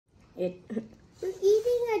it. We're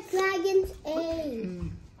eating a dragon's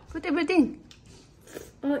egg. Put everything.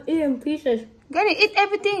 Oh, eat in pieces. Got it. Eat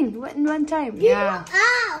everything one time. Yeah.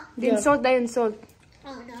 Ow! Then salt, then salt.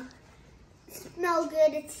 Oh no. Smell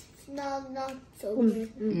good. It smells not so good.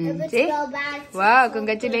 If it See? smells bad, it Wow, smells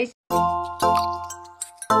congratulations.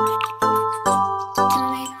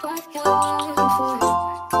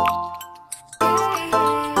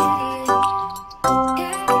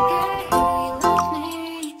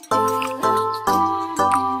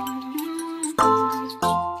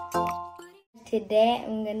 Today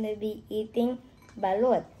I'm gonna be eating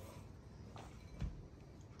balut.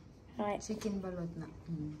 Alright, Chicken balut na.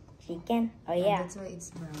 chicken. Oh yeah. That's why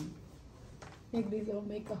it's brown. Like this, I'll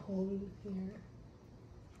make a hole here.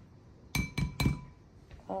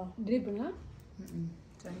 Oh. Drip na?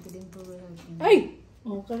 Trying to dimple will help you. Ay!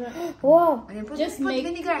 Oh, kaya. Whoa. And then put Just make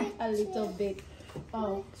vinegar. a little bit.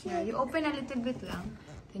 Oh. Yeah, you open a little bit lang.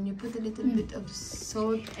 Then you put a little bit of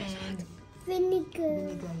salt and vinegar.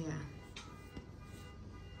 vinegar, yeah.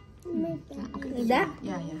 Okay. Is that?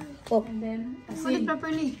 Yeah, yeah. Oh. And then, Put it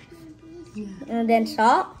properly. Yeah. And then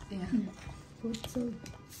salt. Yeah. put some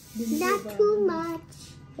Not too much.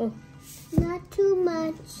 Oh. Not too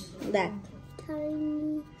much. That.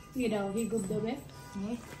 Tiny. You know, he good the best.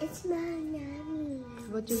 Okay. It's my yummy.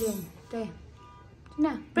 What you doing? Pray.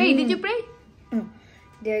 Na. Pray. Did you pray?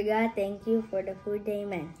 Dear God, thank you for the food,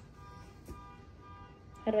 amen.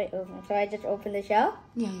 How do I open? So I just open the shell?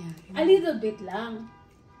 Yeah, yeah. A little bit lang.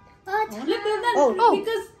 Oh, Oh, look at that. Oh.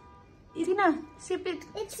 Because Easy na. Sip it.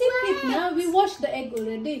 it's sip it wet. na. We washed the egg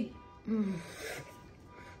already.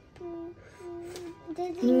 Is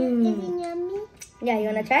it yummy? Yeah, you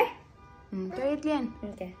wanna try? Try it, Lian.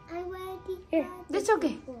 Okay. I already Here. tried That's it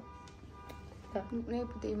okay. before. May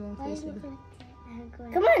puti mo Why face. you gonna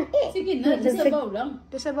try? Come on, eat. Sige na, just sabaw lang.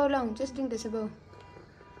 The sabaw lang. Just drink the sabaw.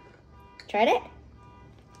 Tried it?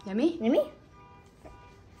 Yummy? Yummy?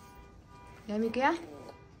 Yummy kaya?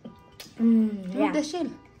 Yeah. Drink the shell.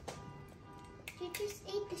 You just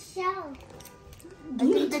ate the shell.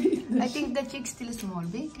 I think the chick's still small,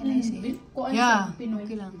 babe. Can I say? Kuan Yeah. sa Pinoy.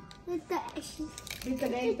 Okay lang. With the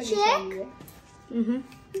Check. Mm-hmm.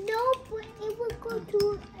 no, but it will go to.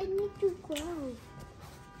 I need to grow.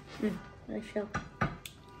 Let's show.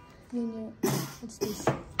 What's this?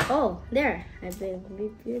 Oh, there. I big I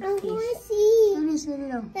piece. want to see. Very very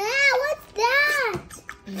lang. Ah, what's that?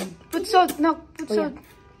 Put salt. No, put Oh, yeah. salt.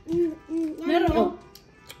 Meron.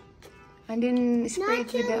 And then spray Not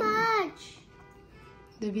it with too much.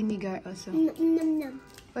 the vinegar also. Num num.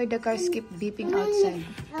 Why the cars keep beeping outside?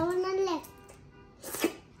 I wanna lick.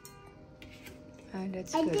 Ah,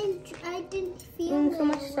 that's I good. didn't feel so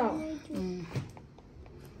much salt.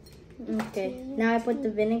 Okay. Now I put the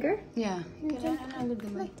vinegar. Yeah. Kailangan agad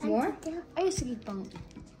gamay. More? Ay, sige pang.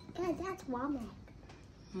 Yeah, that's vomit.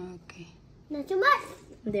 Okay. Not too much.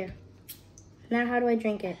 There. Now how do I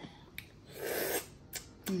drink it?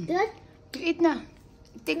 Good. You eat na.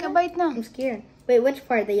 Take a bite na. I'm scared. Wait, which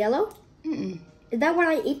part? The yellow? Is that what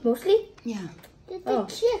I eat mostly? Yeah. It's Oh. a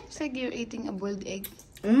chip. It's like you're eating a boiled egg.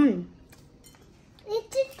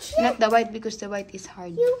 It's a chip. Not the white because the white is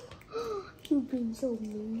hard. You've been so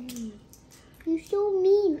mean. You're so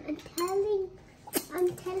mean.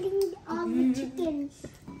 I'm telling all the chickens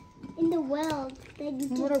in the world that you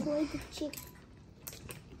destroyed the chick.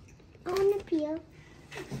 I wanna peel.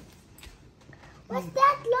 What's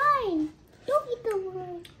that line? Don't eat the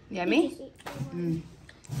one. Yummy?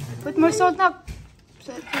 Put more salt up.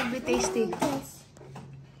 So it will be tasty. Yes.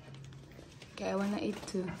 Okay, I wanna eat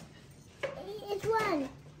too. It's one.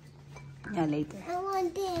 Yeah, later. I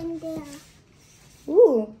want it in there.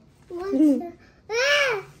 Ooh.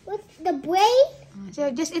 What's the brain? So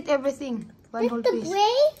just eat everything. One whole That's the piece.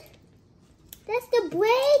 brain? That's the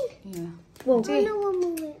brain? Yeah. Whoa. See, No one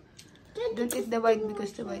move it. don't eat the white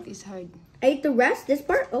because the white is hard. I ate the rest? This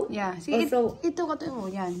part? Oh. Yeah. See, Also- ito ka to. Oh,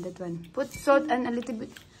 yan, that one. Put salt and a little bit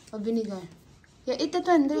of vinegar. Yeah, eat that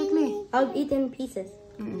one directly. I'll eat in pieces.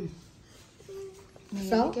 Yeah,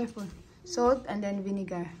 Salt? be careful. Salt and then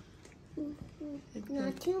vinegar.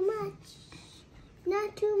 Not too much.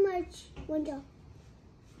 Not too much. One drop.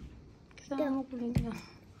 Kasama ko lang yan.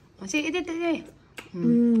 Oh, see, eat it.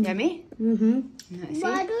 Yummy? Yeah, see?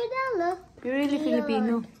 Why do that look? You're really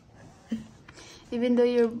Filipino. Even though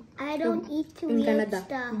you're I don't eat too in weird Canada.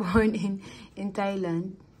 stuff. born in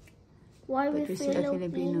Thailand, Why but we you're still a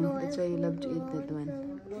Filipino. That's why you love to eat that one.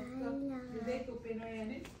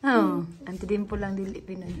 Oh, Auntie Dimple lang dili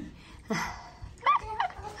Pinoy.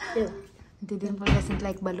 Ew. Auntie Dimple doesn't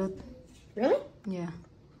like balut. Really? Yeah.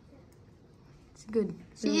 It's good.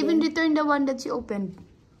 She even returned the one that she opened.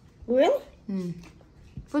 Really?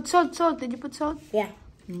 Put salt. Did you put salt? Yeah.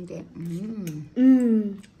 Okay.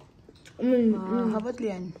 How about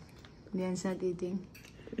Lian? Lian's not eating.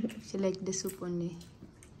 She like the soup only.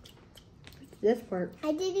 This part.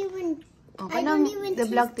 I didn't even. Okay, I now don't even the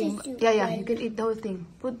black taste thing. the soup. Yeah, you can eat the whole thing.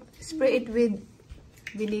 Spray it with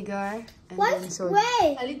vinegar and then What salt.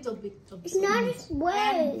 spray? A little bit of It's not a and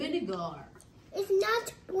spray. vinegar. It's not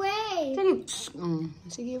spray.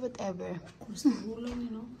 Sige, whatever. Gusto ulam,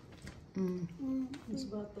 you know. Mas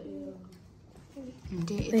bata yun.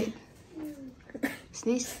 Okay, eat it.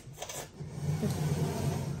 Sneeze.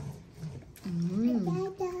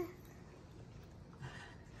 Dada.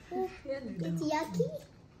 It's yucky.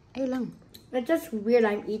 Ay lang. It's just weird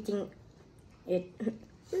I'm eating it.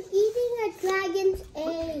 You're eating a dragon's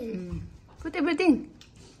egg. Put everything.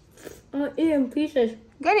 I'm eating pieces.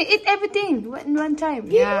 Gani, eat everything one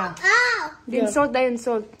time. Yeah. Ow! Then salt tayo,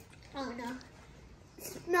 salt. Oh no.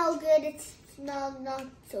 Smell good. It smells not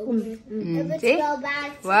so good. If it See? smells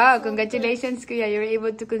bad, it Wow, smells congratulations, Kuya. You're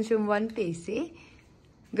able to consume one piece. See?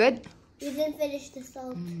 Good? good. You didn't finish the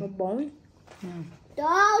salt. A bone?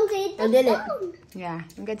 Don't eat the I did it. bone. Yeah. Hey,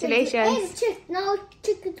 Congratulations. now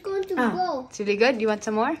chicken's going to go. It's really good. You want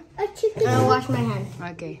some more? A chicken. I'll wash my hands.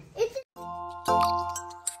 Okay. It's